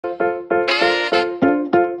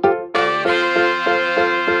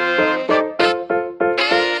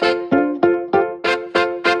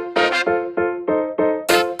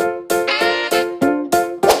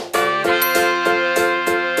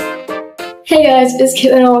Hey guys, it's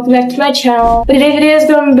Caitlin and welcome back to my channel. Today's video is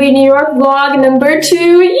going to be New York vlog number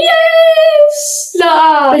 2. Yes!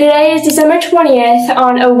 Today is December 20th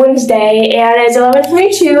on a Wednesday and it's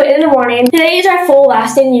 11:22 in the morning. Today is our full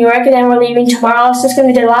last day in New York and then we're leaving tomorrow, so it's going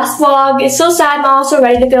to be the last vlog. It's so sad, I'm also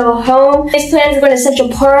ready to go home. Today's plans are going to Central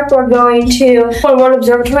Park. We're going to World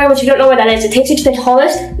Observatory, which you don't know what that is. It takes you to the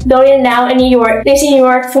tallest building now in New York. They see New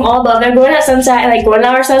York from all above. They're going at sunset at like 1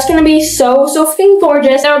 hour, so it's going to be so freaking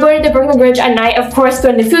gorgeous. And we're going to the Brooklyn Bridge at night, of course,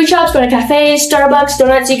 going to food shops, going to cafes, Starbucks,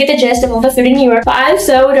 donuts. You get the gist of all the food in New York. But I'm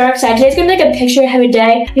so darn excited. Today's going to be like a picture heavy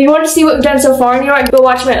day. If you want to see what we've done so far in New York, go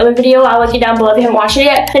watch my other video. I'll link it down below if you haven't watched it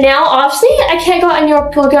yet. And now, obviously, I can't go out in New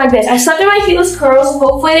York looking like this. I slept in my heatless curls.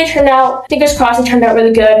 Hopefully they turned out, fingers crossed, they turned out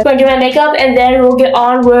really good. I'm going to do my makeup and then we'll get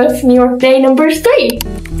on with New York day number 3.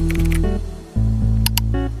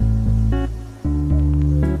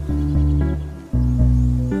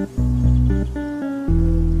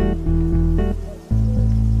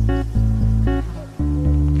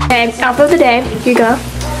 Okay, outfit of the day. Here you go.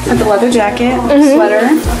 With the leather jacket, sweater.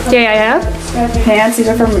 Yeah. Pants, these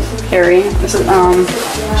are from Harry. This is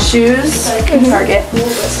shoes, Target.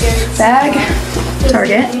 Bag,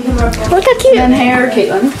 Target. Look how cute. And hair,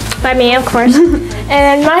 Caitlin. By me, of course.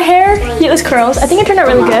 And my hair, heatless curls. I think it turned out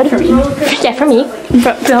really good. For me. Yeah, for me.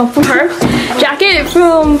 From her. Jacket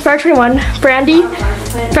from Forever 21. Brandy,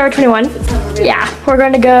 Forever 21. Yeah, we're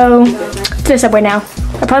going to go to the subway now.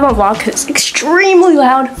 I probably won't vlog because it's extremely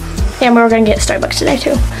loud. And we're gonna get Starbucks today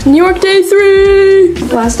too. New York day 3!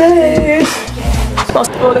 Last day.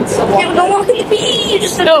 Oh, that's so long. Don't walk in the pee! You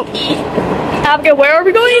just said no. Abigail, where are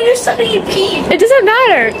we going? You just said that you pee. It doesn't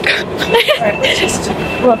matter.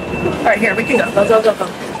 Alright, here, we can go.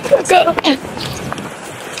 Go.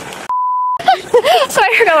 Sorry,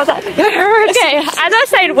 I forgot about that. Okay, as I was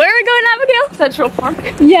saying, where are we going, Abigail? Central Park.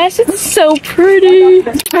 Yes, it's so pretty.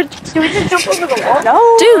 Can we just jump over the wall?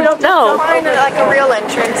 No. Dude, no. Find like a real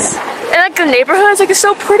entrance. And like the neighborhood's like it's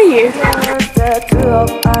so pretty. The two of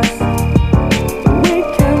us, we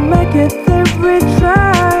can make it if we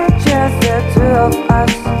try. Just the two of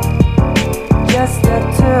us, just the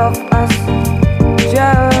two of us,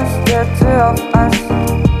 just the two of us,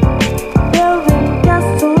 building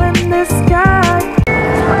castle in the sky.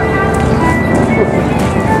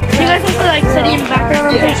 You guys look like sitting in the background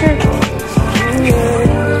of the picture.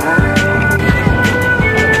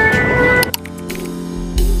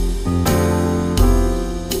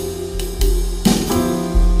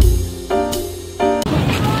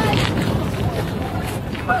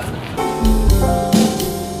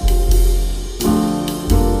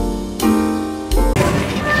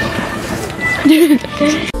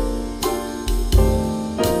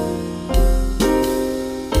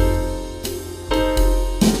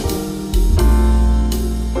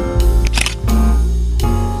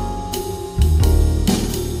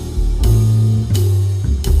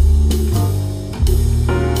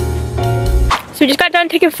 So we just got done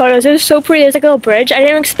taking photos. It was so pretty. There's like a little bridge. I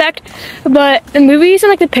didn't expect, but the movies and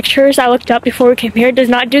like the pictures I looked up before we came here does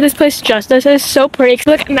not do this place justice. It's so pretty.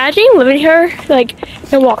 Like imagine living here, like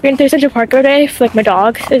and walking through Central Park every day for like my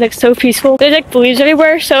dog. It's like so peaceful. There's like leaves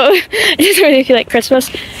everywhere, so it just really feel like Christmas.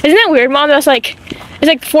 Isn't that weird, Mom? That's like it's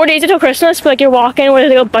like 4 days until Christmas, but like you're walking with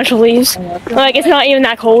like a bunch of leaves. Like it's not even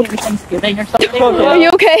that cold. Thanksgiving or something. Are you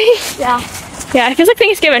okay? Yeah. Yeah, it feels like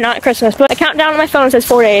Thanksgiving, not Christmas, but the countdown on my phone says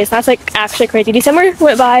 4 days. That's like actually crazy. December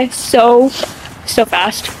went by so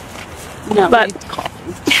fast. No, but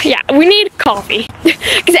yeah, we need coffee.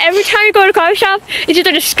 Because every time you go to a coffee shop, it's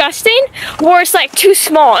either disgusting or it's like too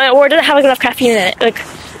small or it doesn't have like enough caffeine in it. Like,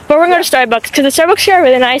 but we're going to Starbucks because the Starbucks here are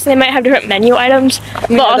really nice and they might have different menu items.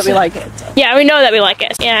 We know that we like it. So. Yeah, we know that we like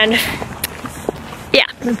it. And yeah,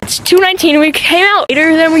 it's 2:19. We came out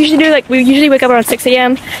later than we usually do. Like we usually wake up around 6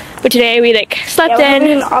 a.m. But today we like slept in.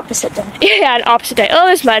 An opposite day. Yeah, an opposite day. Oh,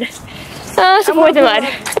 there's mud. Oh, let's avoid the mud.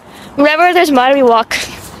 Whenever there's mud, we walk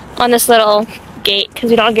on this little gate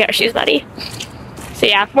because we don't get our shoes muddy. So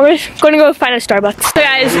yeah, we're going to go find a Starbucks. So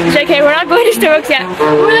guys, JK, we're not going to Starbucks yet.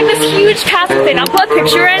 We're like this huge castle thing. I'll put a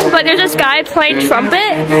picture in, but there's this guy playing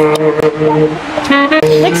trumpet.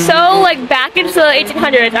 Like so, like back into the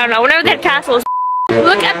 1800s. I don't know. Whenever they had castles.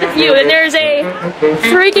 Look at the view, and there's a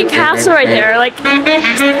freaking castle right there. Like,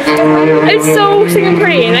 it's so freaking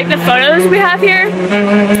pretty. Like the photos we have here,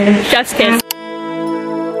 just kiss.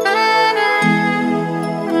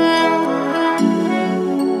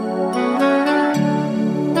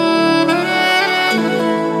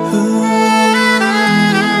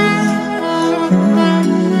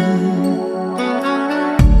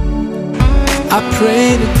 I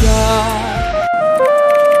pray to God.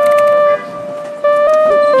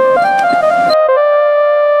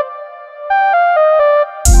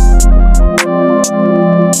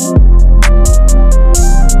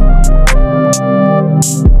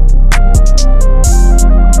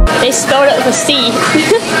 see.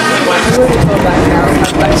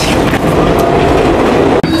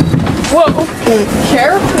 Whoa.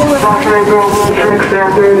 Careful.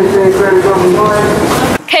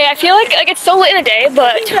 Okay, I feel like it's so late in the day,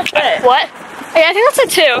 but what? Yeah, I think that's it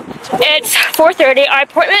too. It's 4:30. Our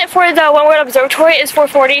appointment for the one we're at observatory is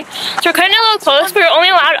 4:40. So we're kind of a little close. We were only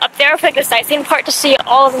allowed up there for like the sightseeing part to see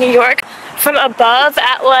all of New York from above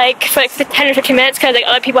at like for like 10 or 15 minutes because like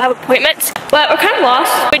other people have appointments. But we're kind of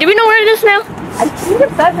lost. Wait, do we know where it is now? I think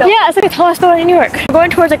it's that building. Yeah, it's like the tallest building in New York. We're going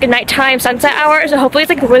towards like a nighttime sunset hour, so hopefully it's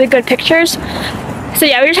like really good pictures. So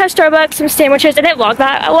yeah, we just had Starbucks, some sandwiches. I didn't vlog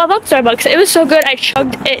that. I love Starbucks. It was so good. I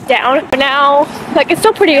chugged it down. But now, like, it's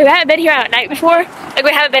still pretty good. We haven't been here out at night before. Like,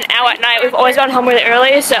 we haven't been out at night. We've always gone home really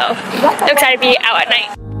early. So I'm excited to be out at night.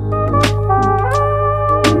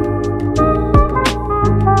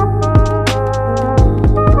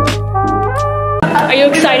 Are you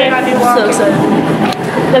excited? I'm so excited.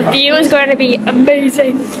 The view is going to be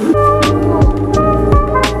amazing.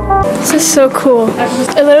 This is so cool.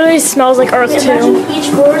 It literally smells like earth too. Imagine each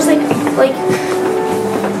floor is like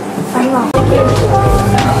I don't know.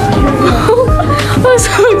 I'm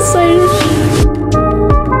so excited.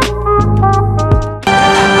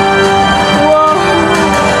 Whoa.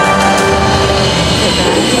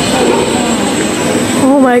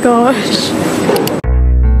 Oh my gosh.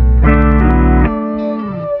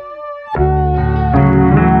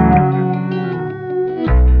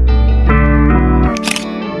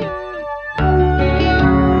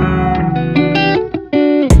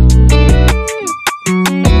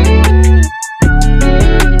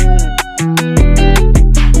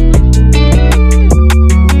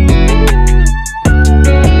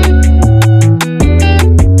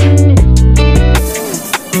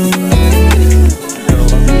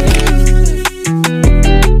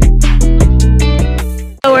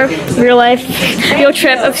 Real life field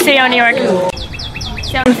trip of city on New York.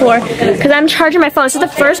 Down the floor because I'm charging my phone. This is the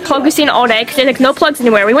first plug we've seen all day because there's like no plugs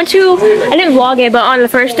anywhere. We went to, I didn't vlog it, but on the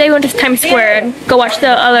first day we went to Times Square and go watch the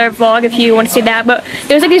other vlog if you want to see that. But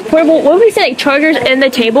there's like these portable, what would we say, like chargers in the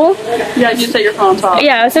table. Yeah, just set your phone on top.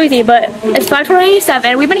 Yeah, it's so easy, but it's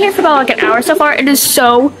 5:27. We've been here for about like an hour so far. It is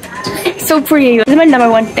so pretty. This is my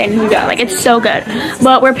 #1 thing we got. Like, it's so good.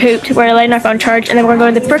 But we're pooped. We're letting our phone charge, and then we're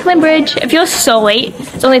going to the Brooklyn Bridge. It feels so late.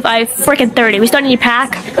 It's only 5:30. We still need to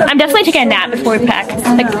pack. I'm definitely taking a nap before we pack.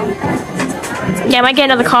 Like, yeah, I might get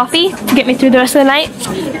another coffee to get me through the rest of the night.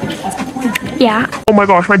 Yeah. Oh my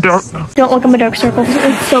gosh, my dark. Don't look at my dark circles.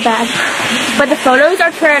 It's so bad. But the photos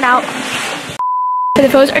are turning out. The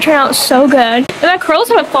photos are turning out so good. And my curls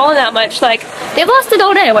haven't fallen that much. Like, they've lasted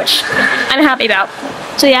all day, which I'm happy about.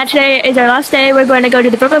 So yeah, today is our last day. We're going to go to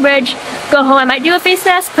the Brooklyn Bridge, go home. I might do a face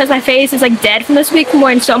mask because my face is like dead from this week from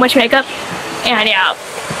wearing so much makeup. And yeah,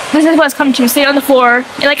 this is what's come to. Stay on the floor.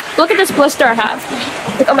 And like, look at this blister I have.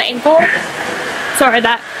 Like on my ankle. Sorry,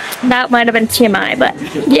 that might have been TMI, but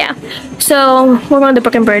yeah. So we're going to the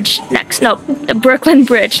Brooklyn Bridge next. No, the Brooklyn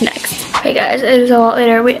Bridge next. Hey guys, it is a lot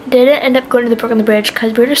later. We didn't end up going to the Brooklyn Bridge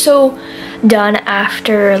because we were just so done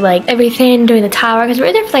after like everything doing the tower because we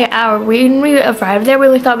were there for like an hour. When we arrived there, we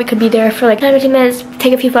really thought we could be there for like 10 15 minutes,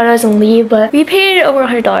 take a few photos and leave, but we paid over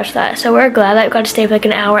 $100 for that, so we're glad that we got to stay for like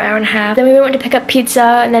an hour and a half. Then we went to pick up pizza,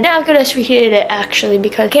 and then after this we heated it actually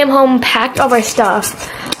because I came home, packed all our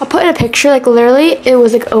stuff. I'll put in a picture, like literally it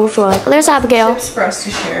was like overflowing. There's Abigail. Tips for us to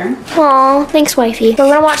share. Aw, thanks wifey. We're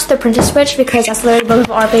gonna watch The Princess Switch because that's literally both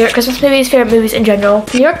of our favorite Christmas movies, favorite movies in general.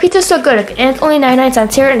 New York pizza is so good, and it's only 99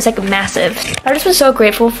 cents here, and it's like massive. I've just been so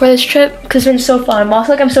grateful for this trip because it's been so fun. I'm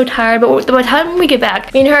also like, I'm so tired, but by the time we get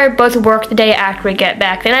back, me and her both work the day after we get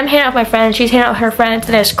back. Then I'm hanging out with my friends, she's hanging out with her friends,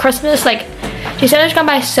 and it's Christmas. Like, she said it's gone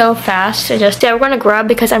by so fast. So just, yeah, we're gonna grub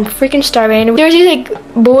because I'm freaking starving. There's these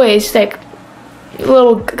like boys, like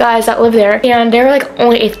little guys that live there, and they were like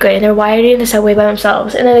only 8th grade, and they're riding in the subway by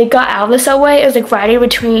themselves. And then they got out of the subway. It was like riding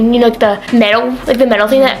between, you know, like the metal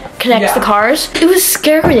thing that connects the cars. It was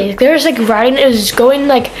scary. Like, they were just like riding. It was going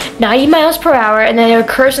like 90 miles per hour, and then they were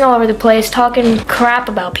cursing all over the place, talking crap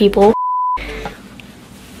about people.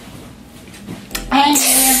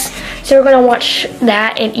 So we're gonna watch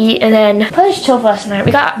that and eat, and then probably just chill for us tonight.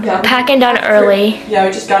 We got packing done early. Yeah,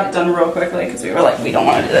 we just got it done real quickly because we were like, we don't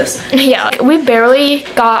want to do this. Yeah, we barely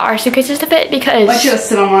got our suitcases to fit because I just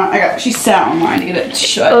sit on mine. She sat on mine to get it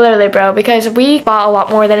shut. Literally, bro, because we bought a lot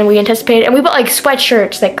more than we anticipated, and we bought like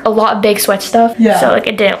sweatshirts, like a lot of big sweat stuff. Yeah. So like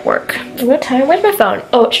it didn't work. What time? Where's my phone?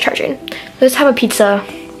 Oh, it's charging. Let's have a pizza.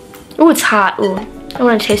 Ooh, it's hot. Ooh, I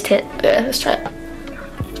want to taste it. Yeah, let's try it.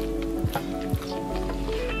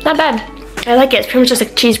 Not bad. I like it. It's pretty much just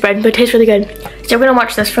like cheese bread, but it tastes really good. So we're gonna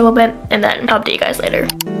watch this for a little bit, and then I'll update you guys later.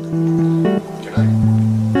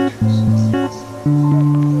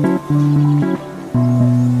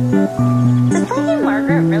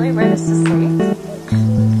 really wear this to sleep?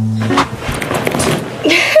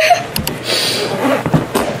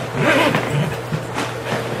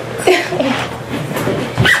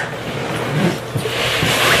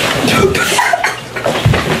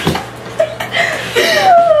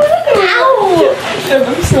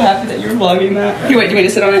 I'm so happy that you're vlogging that. Hey, wait, do you want me to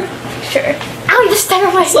sit on it? Sure. Ow, you just stuck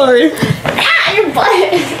on my Sorry. Ah, your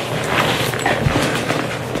butt.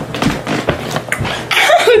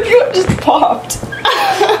 You just popped.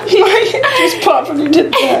 My head just popped when you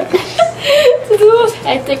did that. This is the most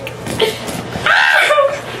hectic.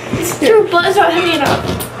 Your butt's not hanging up.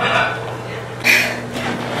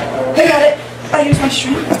 I got it. I used my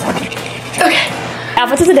strength. Okay.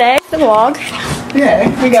 Outfits of the day. The vlog. Okay,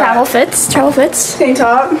 we got Travel fits. Travel fits. tank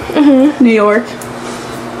top. New York.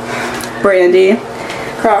 Brandy.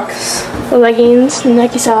 Crocs. Leggings.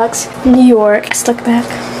 Nike socks. New York. Stuck back.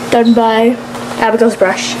 Done by Abigail's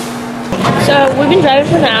brush. So we've been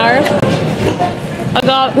driving for an hour.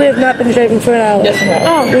 We have not been driving for an hour. Yes, we have.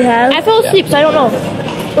 Oh, we have? I fell asleep, so I don't know.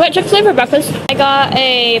 We got Chick-fil-A for breakfast. I got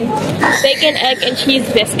a bacon, egg, and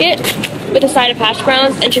cheese biscuit with a side of hash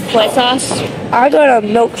browns and Chick-fil-A sauce. I got a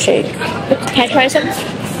milkshake. Can I try some?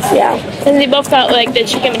 Yeah. And they both got like the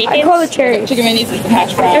chicken mini I call it cherry. Chicken minis is the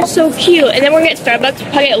hash brown. They're so cute. And then we're gonna get Starbucks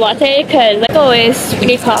Pugget latte because, like always, we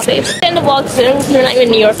need coffee. End the vlog soon because we're not even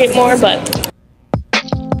in New York anymore, but.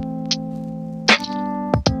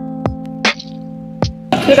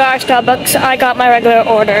 We got our Starbucks. I got my regular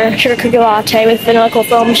order, sugar cookie latte with vanilla cold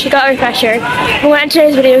foam. She got a refresher. We want to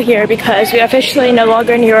end today's video here because we are officially no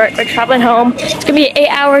longer in New York. We're traveling home. It's gonna be an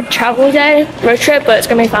 8-hour travel day, road trip, but it's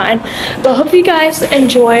gonna be fine. But I hope you guys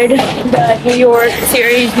enjoyed the New York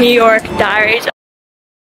series, New York Diaries.